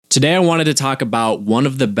Today I wanted to talk about one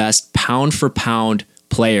of the best pound for pound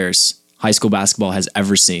players high school basketball has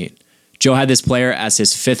ever seen. Joe had this player as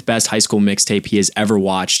his 5th best high school mixtape he has ever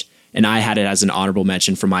watched, and I had it as an honorable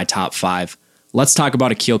mention for my top 5. Let's talk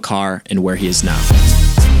about Akil Carr and where he is now.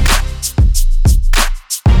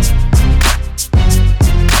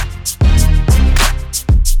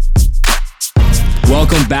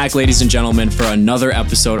 Welcome back, ladies and gentlemen, for another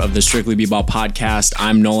episode of the Strictly B-Ball podcast.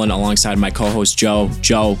 I'm Nolan alongside my co-host Joe.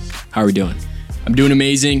 Joe, how are we doing? I'm doing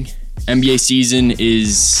amazing. NBA season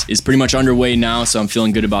is pretty much underway now, so I'm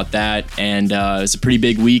feeling good about that. And it's a pretty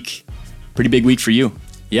big week for you.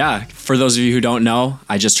 Yeah, for those of you who don't know,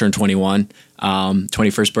 I just turned 21.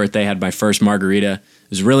 21st birthday, had my first margarita. It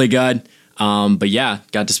was really good. But yeah,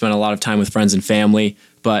 got to spend a lot of time with friends and family.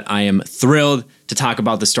 But I am thrilled to talk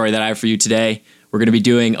about the story that I have for you today. We're going to be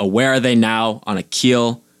doing a Where Are They Now on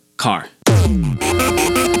Akil Carr.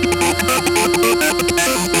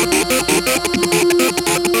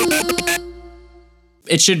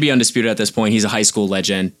 It should be undisputed at this point. He's a high school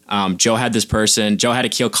legend. Joe had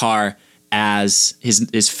Akil Carr as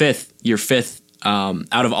his fifth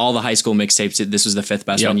out of all the high school mixtapes. This was the 5th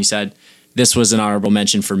best one, you said. This was an honorable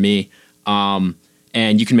mention for me. And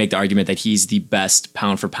you can make the argument that he's the best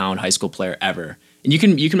pound for pound high school player ever. And you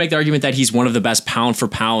can make the argument that he's one of the best pound for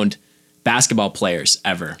pound basketball players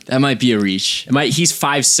ever. That might be a reach. He's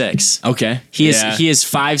 5'6". Okay. He is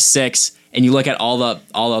 5'6", and you look at all the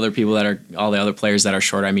other players that are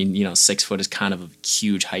shorter. I mean, 6 foot is kind of a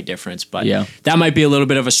huge height difference, but that might be a little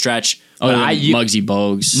bit of a stretch. Muggsy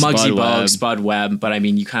Bogues, Spud Webb, but I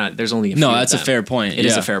mean, there's only a few. No, that's a fair point. It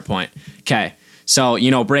is a fair point. Okay, so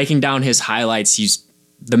breaking down his highlights,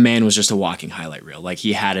 the man was just a walking highlight reel. Like,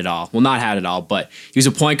 he had it all. Well, not had it all, but he was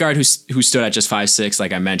a point guard who stood at just 5'6",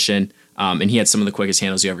 like I mentioned. And he had some of the quickest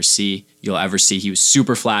handles you'll ever see. He was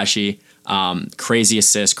super flashy, crazy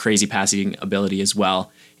assist, crazy passing ability as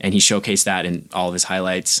well. And he showcased that in all of his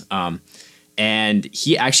highlights. And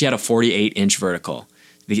he actually had a 48-inch vertical.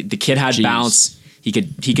 The kid had bounce. He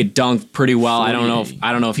could dunk pretty well. I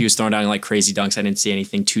don't know if he was throwing down like crazy dunks. I didn't see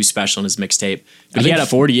anything too special in his mixtape. But he had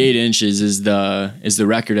 48 inches is the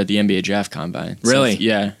record at the NBA Draft Combine. Really? So,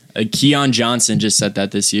 yeah. Keon Johnson just set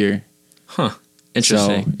that this year. Huh.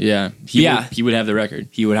 Interesting. So, he would have the record.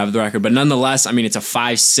 He would have the record. But nonetheless, I mean, it's a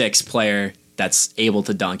 5'6" player that's able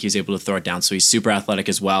to dunk. He's able to throw it down. So he's super athletic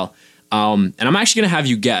as well. And I'm actually going to have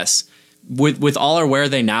you guess with all our Where Are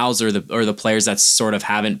They Nows or the players that sort of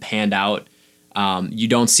haven't panned out. You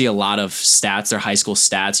don't see a lot of stats. They're high school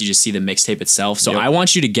stats. You just see the mixtape itself. So I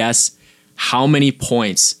want you to guess how many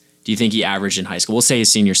points do you think he averaged in high school? We'll say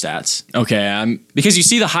his senior stats. Okay. Because you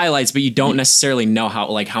see the highlights, but you don't necessarily know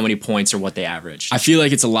how many points or what they averaged. I feel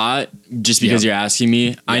like it's a lot just because you're asking me.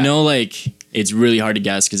 Yeah. I know it's really hard to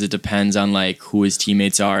guess because it depends on who his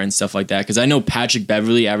teammates are and stuff like that. Because I know Patrick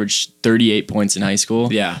Beverly averaged 38 points in high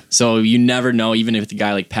school. Yeah. So you never know, even if the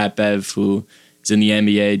guy like Pat Bev, who is in the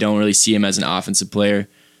NBA, don't really see him as an offensive player.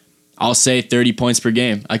 I'll say 30 points per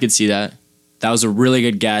game. I could see that. That was a really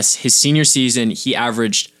good guess. His senior season, he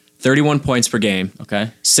averaged 31 points per game.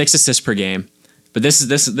 Okay. 6 assists per game. But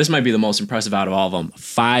this might be the most impressive out of all of them.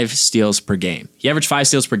 5 steals per game. He averaged 5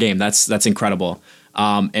 steals per game. That's incredible.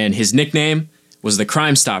 And his nickname was the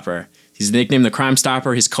Crime Stopper. He's nicknamed the Crime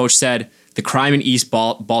Stopper. His coach said, "The crime in East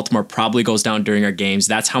Baltimore probably goes down during our games."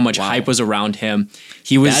 That's how much hype was around him.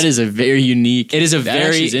 That is a very unique. It is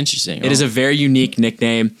interesting. It is a very unique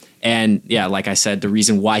nickname. And yeah, like I said, the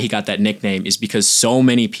reason why he got that nickname is because so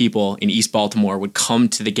many people in East Baltimore would come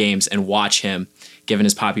to the games and watch him, given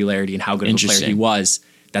his popularity and how good of a player he was,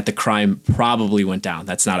 that the crime probably went down.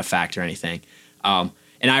 That's not a fact or anything.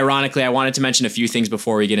 And ironically, I wanted to mention a few things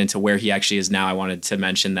before we get into where he actually is now. I wanted to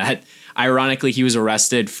mention that, ironically, he was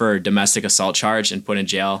arrested for domestic assault charge and put in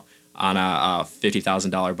jail on a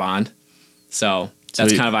 $50,000 bond. So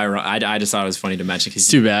that's kind of ironic. I just thought it was funny to mention. It's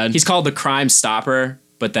too bad. He's called the Crime Stopper,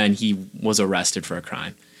 but then he was arrested for a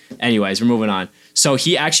crime. Anyways, we're moving on. So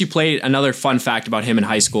he actually played, another fun fact about him in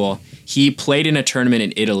high school, he played in a tournament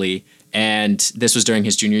in Italy, and this was during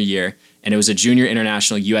his junior year, and it was a junior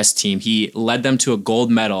international U.S. team. He led them to a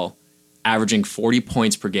gold medal, averaging 40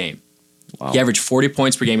 points per game. Wow. He averaged 40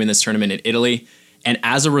 points per game in this tournament in Italy, and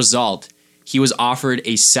as a result, he was offered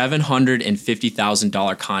a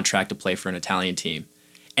 $750,000 contract to play for an Italian team.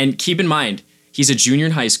 And keep in mind, he's a junior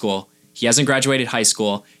in high school. He hasn't graduated high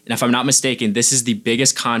school, and if I'm not mistaken, this is the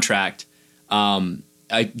biggest contract, a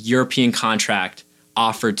European contract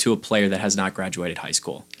offered to a player that has not graduated high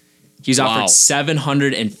school. He's offered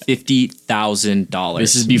 $750,000.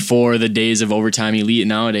 This is before the days of overtime elite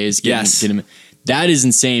nowadays. Yes. That is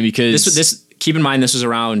insane because keep in mind this was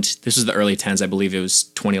the early 10s. I believe it was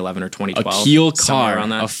 2011 or 2012. Akil somewhere Carr, around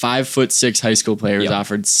that. a 5'6" high school player, was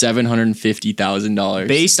offered $750,000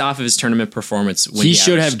 based off of his tournament performance. When he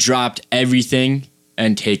should have dropped everything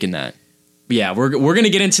and taken that. Yeah, we're going to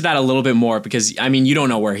get into that a little bit more because, I mean, you don't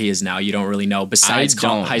know where he is now. You don't really know besides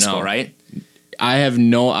high school, right? I have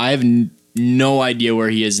no idea where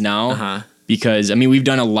he is now because, I mean, we've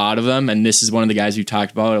done a lot of them, and this is one of the guys we've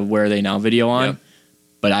talked about of Where Are They Now video on, yep.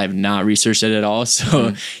 But I have not researched it at all.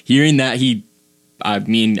 So hearing that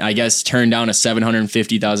I guess turned down a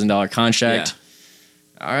 $750,000 contract. Yeah.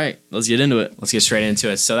 All right, let's get into it. Let's get straight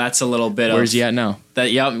into it. So that's a little bit Where's he at now?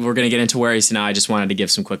 Yep, we're going to get into where he's now. I just wanted to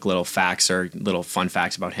give some quick little facts or little fun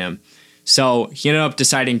facts about him. So he ended up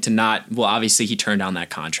deciding to obviously he turned down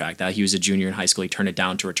that contract. That he was a junior in high school. He turned it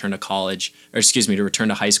down to return to to return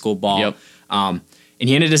to high school ball. Yep. And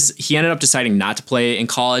he ended up deciding not to play in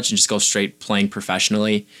college and just go straight playing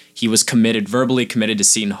professionally. He was verbally committed to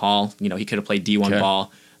Seton Hall. You know, he could have played D1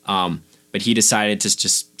 ball. But he decided to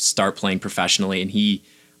just start playing professionally, and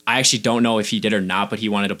I actually don't know if he did or not, but he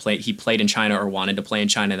wanted to play. He played in China or wanted to play in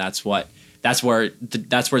China. That's where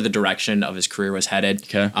the direction of his career was headed.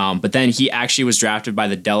 Okay. But then he actually was drafted by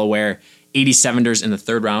the Delaware 87ers in the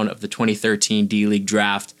third round of the 2013 D-League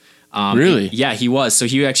draft. Really? Yeah, he was. So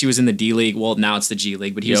he actually was in the D-League. Well, now it's the G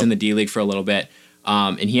League, but he was in the D-League for a little bit.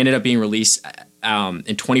 And he ended up being released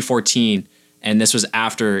in 2014, and this was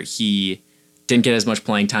after he didn't get as much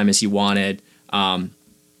playing time as he wanted.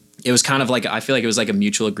 It was kind of like, I feel like it was like a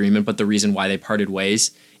mutual agreement, but the reason why they parted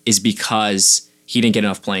ways is because he didn't get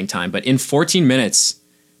enough playing time. But in 14 minutes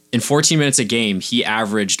a game, he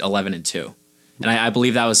averaged 11 and 2. And I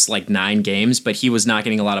believe that was like 9 games, but he was not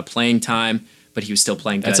getting a lot of playing time, but he was still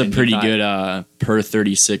playing good. That's a pretty good per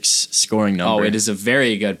 36 scoring number. Oh, it is a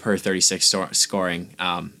very good per 36 scoring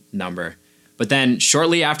number. But then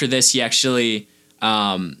shortly after this, he actually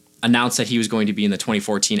announced that he was going to be in the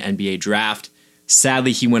 2014 NBA draft.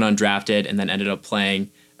 Sadly, he went undrafted and then ended up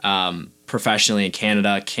playing professionally in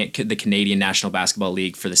Canada, the Canadian National Basketball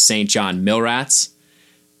League for the St. John Millrats.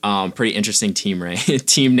 Pretty interesting team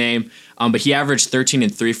name. But he averaged 13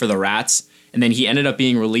 and 3 for the Rats, and then he ended up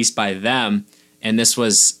being released by them. And this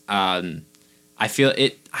was, I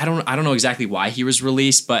don't know exactly why he was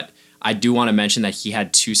released, but I do want to mention that he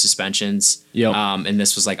had 2 suspensions. Yep. And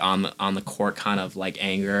this was like on the court kind of like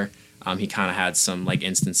anger. He kind of had some like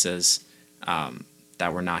instances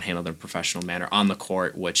that were not handled in a professional manner on the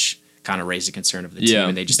court, which kind of raised a concern of the team.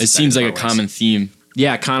 And they just it seems like a common theme.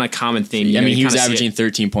 Yeah, kind of common theme. I mean, he was averaging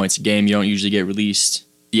 13 points a game. You don't usually get released.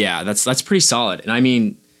 Yeah, that's pretty solid. And I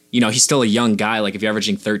mean, he's still a young guy. Like if you're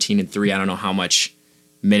averaging 13 and 3, I don't know how much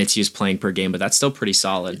minutes he was playing per game, but that's still pretty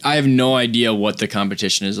solid. I have no idea what the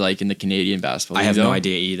competition is like in the Canadian basketball league. I have no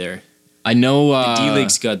idea either. I know the D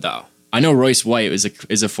League's good though. I know Royce White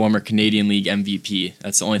is a former Canadian League MVP.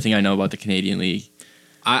 That's the only thing I know about the Canadian League.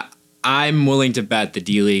 I'm willing to bet the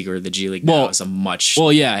D League or the G League now is a much.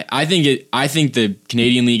 Well, yeah, I think the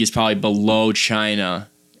Canadian League is probably below China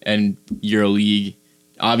and EuroLeague.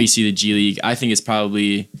 Obviously, the G League. I think it's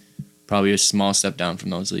probably a small step down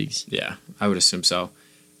from those leagues. Yeah, I would assume so.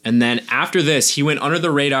 And then after this, he went under the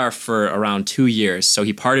radar for around 2 years. So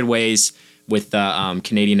he parted ways with the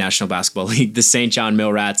Canadian National Basketball League, the St. John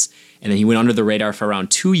Millrats, and then he went under the radar for around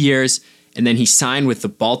 2 years. And then he signed with the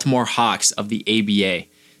Baltimore Hawks of the ABA.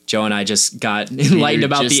 Joe and I just got enlightened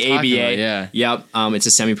about the ABA. Yep. It's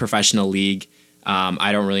a semi-professional league.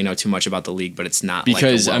 I don't really know too much about the league, but it's not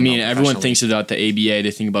because everyone thinks about the ABA.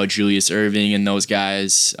 They think about Julius Erving and those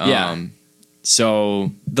guys.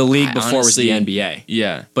 So the league before was the NBA.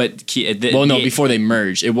 Yeah, but before they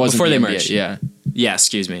merged, it wasn't before the they NBA, merged. Yeah,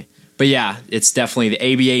 excuse me. But yeah, it's definitely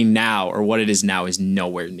the ABA now, or what it is now, is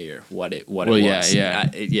nowhere near what it was. Yeah.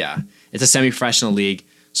 It's a semi-professional league.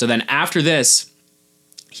 So then after this,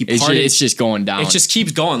 it's just going down. It just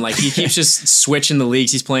keeps going. Like he keeps just switching the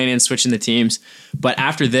leagues he's playing in, switching the teams. But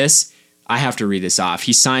after this, I have to read this off.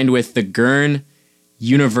 He signed with the Gurn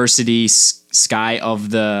University Sky of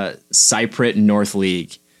the Cypriot North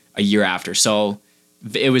League a year after. So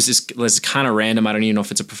it was kind of random. I don't even know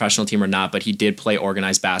if it's a professional team or not, but he did play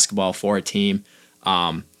organized basketball for a team.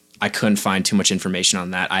 I couldn't find too much information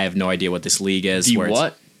on that. I have no idea what this league is.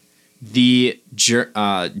 The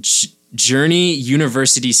Journey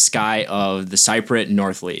University Sky of the Cypriot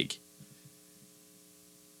North League.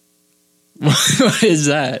 What is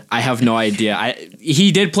that? I have no idea.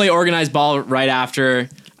 He did play organized ball right after.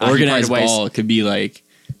 Organized ball could be like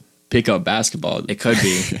pickup basketball. It could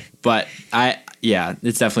be, but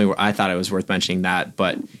it's definitely. I thought it was worth mentioning that.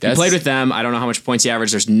 But he played with them. I don't know how much points he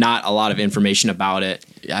averaged. There's not a lot of information about it.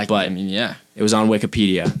 It was on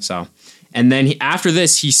Wikipedia. So, And then after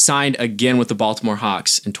this, he signed again with the Baltimore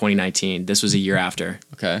Hawks in 2019. This was a year after.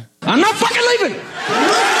 Okay. I'm not fucking leaving.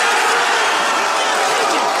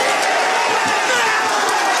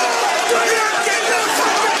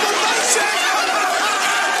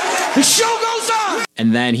 The show goes on.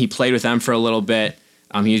 And then he played with them for a little bit.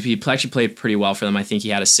 He actually played pretty well for them. I think he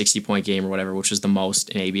had a 60-point game or whatever, which was the most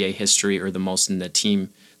in ABA history, or the most in the team,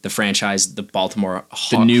 the franchise, the Baltimore Hawks.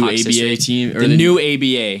 The new Hawks ABA history. team? Or The new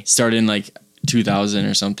ABA. Started in like 2000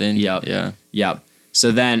 or something. Yep. Yeah. Yep.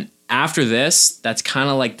 So then after this, that's kind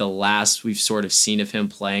of like the last we've sort of seen of him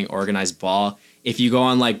playing organized ball. If you go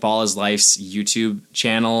on like Ball is Life's YouTube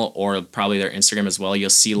channel, or probably their Instagram as well, you'll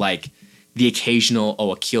see like the occasional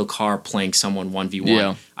Akil Carr playing someone 1v1.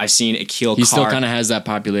 Yeah. I've seen Akil Carr. He still kind of has that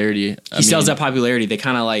popularity. He still has that popularity. They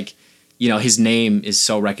kind of like, his name is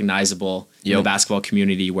so recognizable in the basketball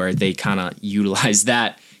community, where they kind of utilize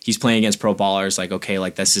that. He's playing against pro ballers, like, okay,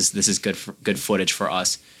 like this is good footage for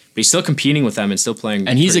us. But he's still competing with them and still playing.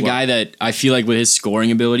 And he's a guy that I feel like with his scoring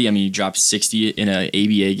ability, I mean, he dropped 60 in an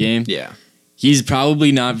ABA game. Yeah. He's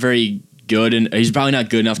probably not very good, and he's probably not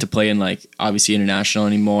good enough to play in like obviously international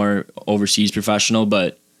anymore, overseas professional,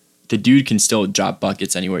 but the dude can still drop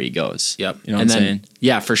buckets anywhere he goes. Yep. You know what I'm saying?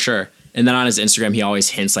 Yeah, for sure. And then on his Instagram, he always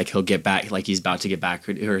hints like he'll get back, like he's about to get back,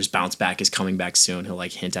 or his bounce back is coming back soon. He'll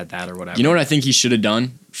like hint at that or whatever. You know what I think he should have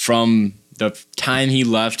done from the time he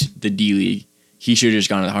left the D League? He should have just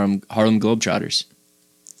gone to the Harlem Globetrotters.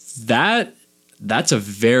 That's a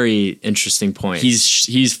very interesting point. He's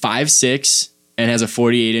 5'6" and has a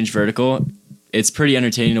 48-inch vertical. It's pretty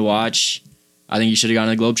entertaining to watch. I think he should have gone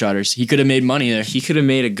to the Globetrotters. He could have made money there. He could have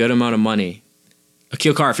made a good amount of money.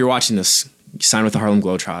 Akil Carr, if you're watching this, sign with the Harlem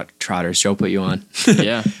Globetrotters. Joe put you on.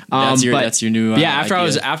 Yeah, that's your new. After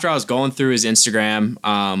idea. I was going through his Instagram,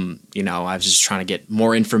 I was just trying to get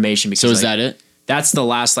more information. Because, so is that it? That's the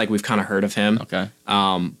last like we've kind of heard of him. Okay.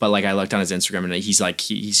 But like I looked on his Instagram and he's like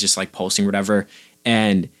he's just like posting whatever,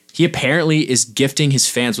 and he apparently is gifting his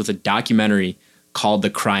fans with a documentary called The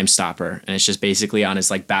Crime Stopper, and it's just basically on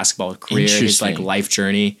his like basketball career, his like life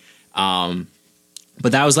journey.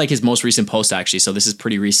 But that was like his most recent post actually, so this is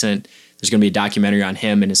pretty recent. There's going to be a documentary on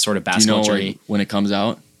him and his sort of basketball journey. When it comes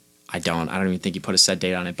out? I don't even think he put a set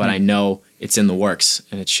date on it, but I know it's in the works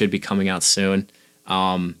and it should be coming out soon.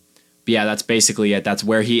 But yeah, that's basically it. That's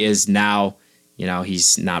where he is now.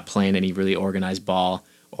 He's not playing any really organized ball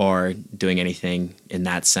or doing anything in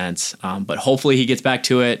that sense. But hopefully he gets back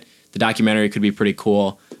to it. The documentary could be pretty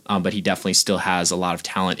cool, but he definitely still has a lot of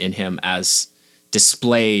talent in him as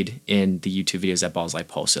displayed in the YouTube videos that Balls Life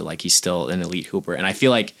posted. Like he's still an elite hooper. And I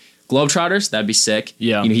feel like Globetrotters, that'd be sick.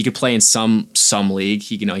 Yeah. He could play in some league.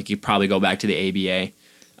 He could probably go back to the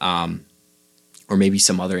ABA. Or maybe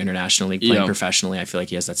some other international league playing professionally. I feel like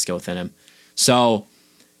he has that skill within him. So,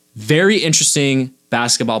 very interesting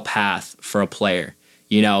basketball path for a player.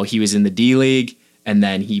 He was in the D League, and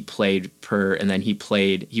then he played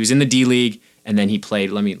he was in the D League, and then he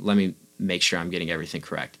played, let me make sure I'm getting everything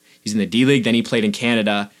correct. He's in the D League, then he played in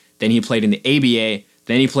Canada, then he played in the ABA,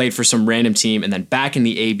 then he played for some random team, and then back in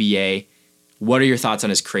the ABA. What are your thoughts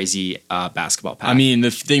on his crazy basketball path? I mean,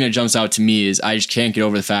 the thing that jumps out to me is I just can't get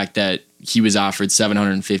over the fact that he was offered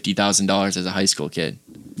 $750,000 as a high school kid.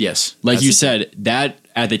 Yes. Like you said, that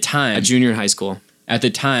at the time. A junior in high school. At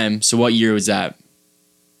the time, so what year was that?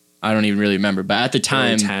 I don't even really remember. But at the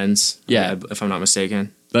time. Early 10s. Yeah. If I'm not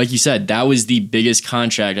mistaken. Like you said, that was the biggest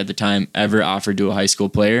contract at the time ever offered to a high school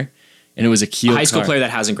player. And it was a high school player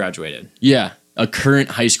that hasn't graduated. Yeah. A current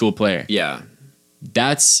high school player. Yeah.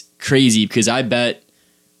 That's crazy because I bet,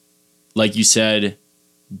 like you said,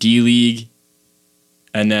 D League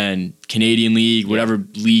and then Canadian League, whatever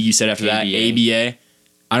league you said after that, ABA.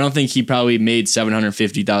 I don't think he probably made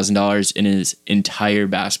 $750,000 in his entire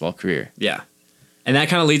basketball career. Yeah. And that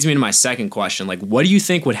kind of leads me to my second question. Like, what do you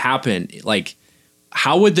think would happen? Like,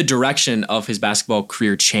 how would the direction of his basketball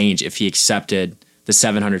career change if he accepted the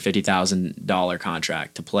 $750,000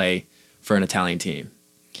 contract to play for an Italian team?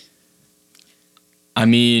 I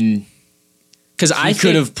mean, because he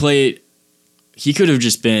could have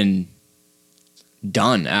just been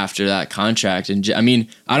done after that contract. And I mean,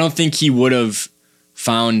 I don't think he would have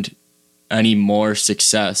found any more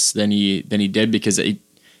success than he did because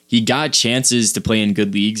he got chances to play in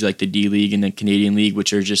good leagues like the D League and the Canadian League,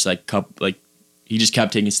 which are just like he just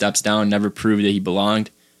kept taking steps down, never proved that he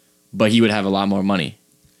belonged, but he would have a lot more money.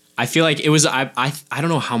 I feel like it was I don't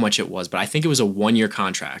know how much it was, but I think it was a 1-year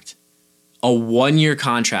contract. A 1-year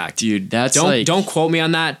contract. Dude, that's don't quote me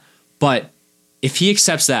on that, but if he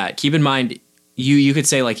accepts that, keep in mind you could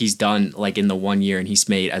say like he's done like in the 1 year and he's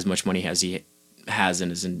made as much money as he has in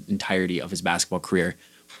his entirety of his basketball career.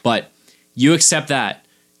 But You accept that.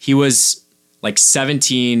 He was like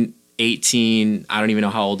 17, 18. I don't even know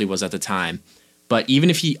how old he was at the time. But even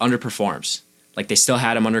if he underperforms, like they still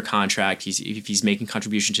had him under contract. If he's making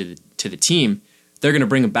contribution to the team, they're going to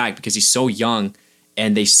bring him back because he's so young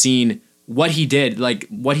and they've seen what he did. Like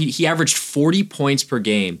what he averaged 40 points per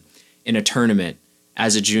game in a tournament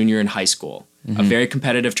as a junior in high school. A very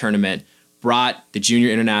competitive tournament, brought the junior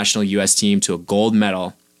international U.S. team to a gold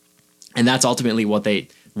medal. And that's ultimately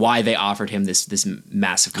why they offered him this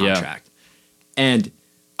massive contract. Yeah. And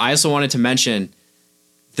I also wanted to mention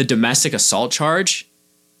the domestic assault charge,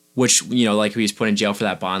 which, like he was put in jail for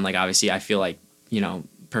that bond. Like, obviously, I feel like,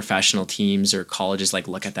 professional teams or colleges like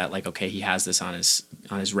look at that like, okay, he has this on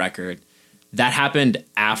his record. That happened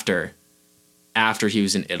after he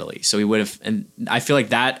was in Italy. So he would have, and I feel like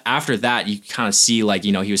that after that, you kind of see like,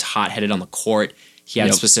 he was hot-headed on the court. He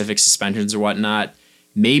had specific suspensions or whatnot.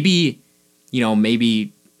 Maybe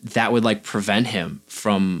that would like prevent him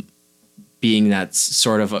from being that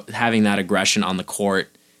sort of having that aggression on the court.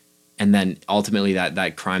 And then ultimately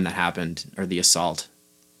that crime that happened, or the assault.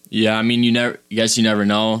 Yeah, I mean, you never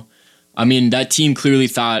know. I mean, that team clearly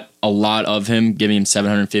thought a lot of him, giving him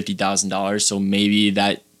 $750,000. So maybe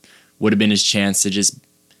that would have been his chance to just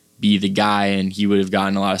be the guy, and he would have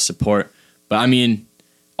gotten a lot of support. But I mean,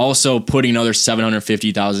 also putting another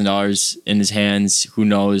 $750,000 in his hands, who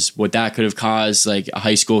knows what that could have caused? Like a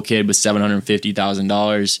high school kid with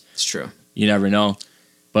 $750,000. It's true. You never know.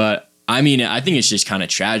 But I mean, I think it's just kind of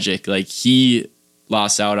tragic. Like, he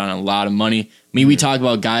lost out on a lot of money. I mean, we talk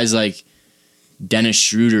about guys like Dennis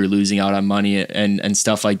Schroeder losing out on money and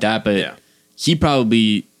stuff like that, but he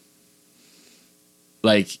probably,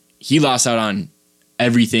 like, he lost out on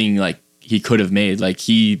everything like he could have made. Like,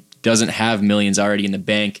 he doesn't have millions already in the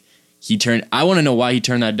bank. I want to know why he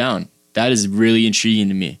turned that down. That is really intriguing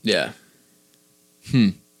to me. Yeah.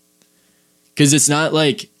 Because it's not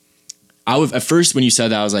like, at first when you said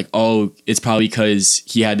that, I was like, oh, it's probably because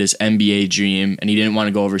he had this NBA dream and he didn't want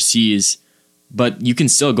to go overseas. But you can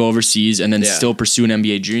still go overseas and then still pursue an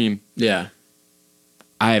NBA dream. Yeah.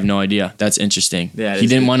 I have no idea. That's interesting. Yeah, he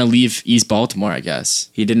didn't want to leave East Baltimore, I guess.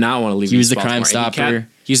 He did not want to leave He was East the crime Baltimore. stopper.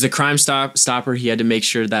 He's the crime stopper. He had to make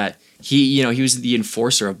sure that he was the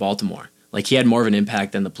enforcer of Baltimore. Like, he had more of an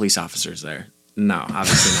impact than the police officers there. No,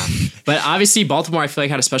 obviously not. But obviously, Baltimore, I feel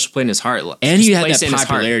like, had a special place in his heart. And he had that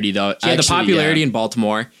popularity, though. He had the popularity in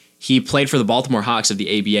Baltimore. He played for the Baltimore Hawks of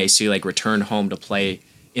the ABA, so he like returned home to play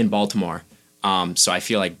in Baltimore. So I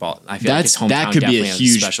feel like his hometown definitely has a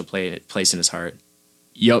special place in his heart.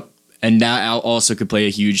 Yep, and that also could play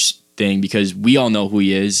a huge thing because we all know who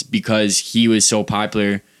he is because he was so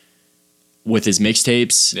popular with his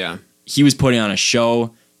mixtapes. Yeah, he was putting on a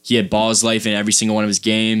show. He had Balls Life in every single one of his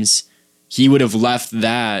games. He would have left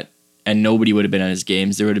that, and nobody would have been at his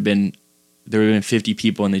games. There would have been 50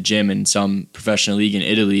 people in the gym in some professional league in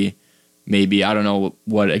Italy. Maybe, I don't know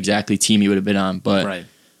what exactly team he would have been on, but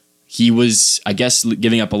he was, I guess,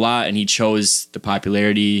 giving up a lot, and he chose the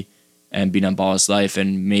popularity and being on Balls Life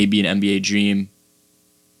and maybe an NBA dream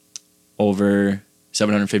over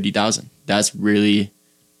 $750,000.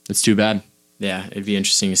 That's too bad. Yeah, it'd be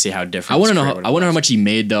interesting to see how different. I wonder how much he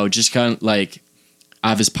made though. Just kind of like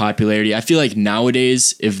out of his popularity. I feel like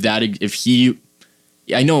nowadays, I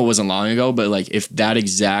know it wasn't long ago, but like if that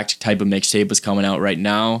exact type of mixtape was coming out right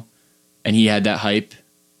now, and he had that hype,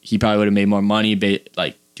 he probably would have made more money,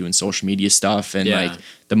 like doing social media stuff and like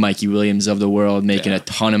the Mikey Williams of the world making a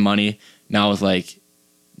ton of money. Now with like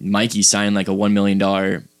Mikey signed like a $1 million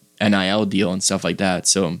NIL deal and stuff like that.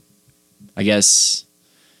 So I guess,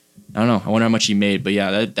 I don't know. I wonder how much he made, but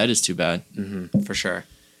yeah, that is too bad. Mm-hmm, for sure.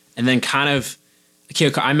 And then kind of, okay,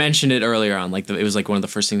 I mentioned it earlier on, like it was like one of the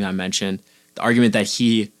first things I mentioned, the argument that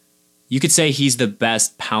you could say he's the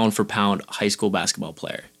best pound for pound high school basketball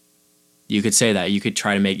player. You could say that. You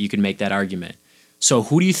could make that argument. So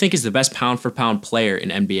who do you think is the best pound for pound player in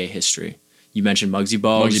NBA history? You mentioned Muggsy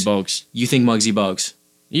Bogues. Muggsy Bogues. You think Muggsy Bogues?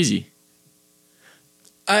 Easy.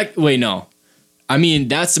 Wait, no. I mean,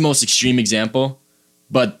 that's the most extreme example,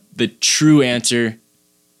 but the true answer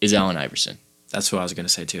is Allen Iverson. That's who I was going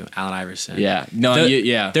to say too. Allen Iverson. Yeah. No,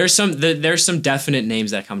 yeah. There's some definite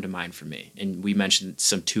names that come to mind for me. And we mentioned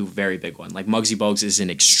two very big ones. Like Muggsy Bogues is an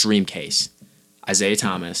extreme case. Isaiah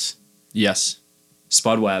Thomas. Yes.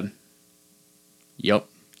 Spud Webb. Yep.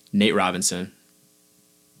 Nate Robinson.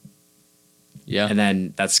 Yeah. And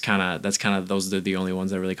then that's kind of those are the only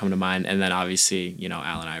ones that really come to mind. And then obviously,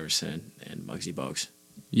 Allen Iverson and Muggsy Bogues.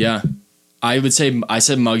 Yeah. I said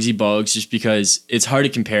Muggsy Bogues just because it's hard to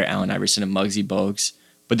compare Allen Iverson and Muggsy Bogues.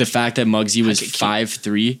 But the fact that Muggsy was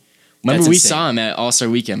 5'3", remember we saw him at All-Star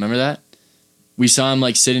Weekend. Remember that? We saw him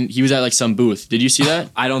like sitting. He was at like some booth. Did you see that?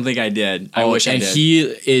 I don't think I did. I wish I did. And he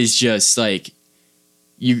is just like,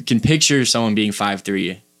 you can picture someone being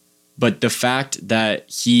 5'3", but the fact that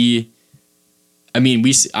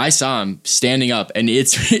I saw him standing up, and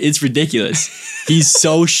it's ridiculous. He's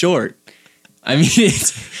so short. I mean,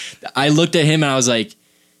 I looked at him and I was like,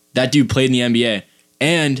 that dude played in the NBA.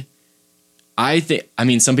 And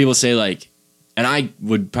some people say like, and I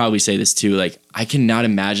would probably say this too, like, I cannot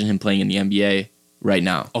imagine him playing in the NBA right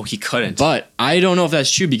now. Oh, he couldn't. But I don't know if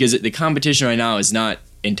that's true, because the competition right now is not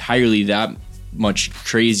entirely that much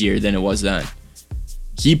crazier than it was then.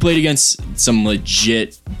 He played against some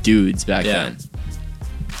legit dudes back then.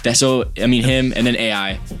 Him and then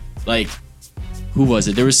AI. Like, who was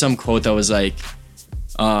it? There was some quote that was like,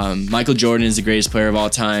 Michael Jordan is the greatest player of all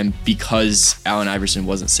time because Allen Iverson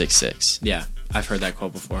wasn't 6'6". Yeah, I've heard that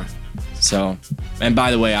quote before. So, and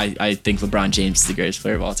by the way, I think LeBron James is the greatest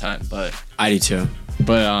player of all time, but I do too.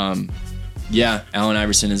 But yeah, Allen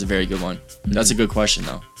Iverson is a very good one. Mm-hmm. That's a good question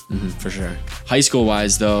though. Mm-hmm, for sure. High school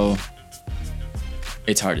wise though,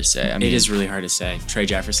 it's hard to say. I mean, it is really hard to say. Trey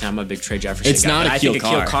Jefferson, I'm a big Trey Jefferson it's guy. Not a Keel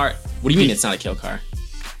Carr. What do you mean it's not a Keel Carr?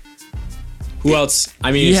 Who else?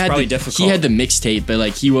 I mean, it's probably difficult. He had the mixtape, but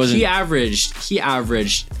like he wasn't. He averaged.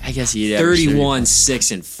 I guess he 31,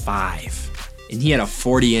 6, and 5, and he had a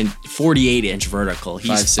 48-inch vertical.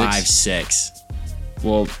 He's 5'6".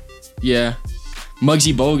 Well, yeah.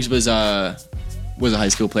 Muggsy Bogues was a high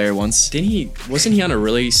school player once. Wasn't he on a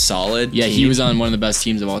really solid? Yeah, team? he was on one of the best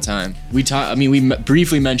teams of all time. We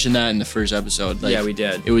briefly mentioned that in the first episode. Like, yeah, we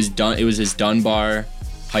did. It was his Dunbar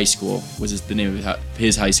High School was the name of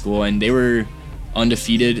his high school, and they were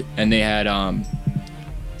undefeated, and they had a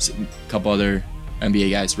couple other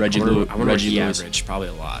NBA guys. Reggie Lewis. I wonder what he averaged. Probably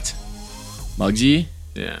a lot. Muggsy?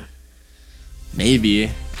 Yeah. Maybe.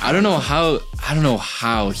 I don't know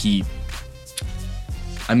how he.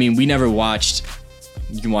 I mean, we never watched.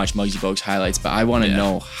 You can watch Muggsy Bogues highlights, but I want to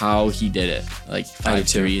know how he did it. Like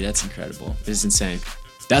 5'3", that's incredible. It's insane.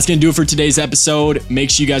 That's going to do it for today's episode. Make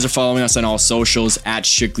sure you guys are following us on all socials at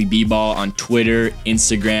Strictly B-Ball on Twitter,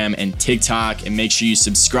 Instagram, and TikTok. And make sure you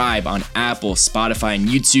subscribe on Apple, Spotify, and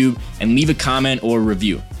YouTube, and leave a comment or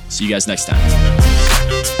review. See you guys next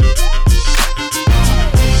time.